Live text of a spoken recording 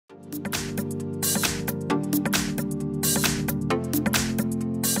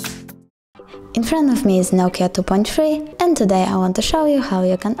In front of me is Nokia 2.3, and today I want to show you how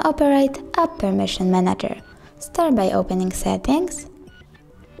you can operate App Permission Manager. Start by opening Settings,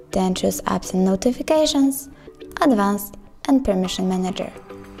 then choose Apps and Notifications, Advanced and Permission Manager.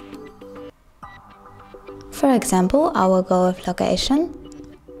 For example, I will go with Location.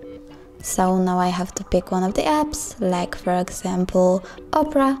 So now I have to pick one of the apps, like for example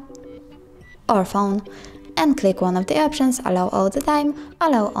Opera or Phone, and click one of the options, Allow all the time,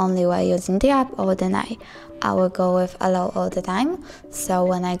 Allow only while using the app, or Deny. I will go with Allow all the time, so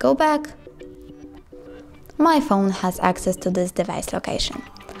when I go back, my phone has access to this device location.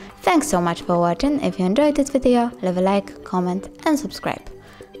 Thanks so much for watching. If you enjoyed this video, leave a like, comment and subscribe.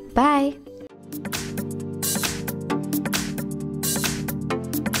 Bye!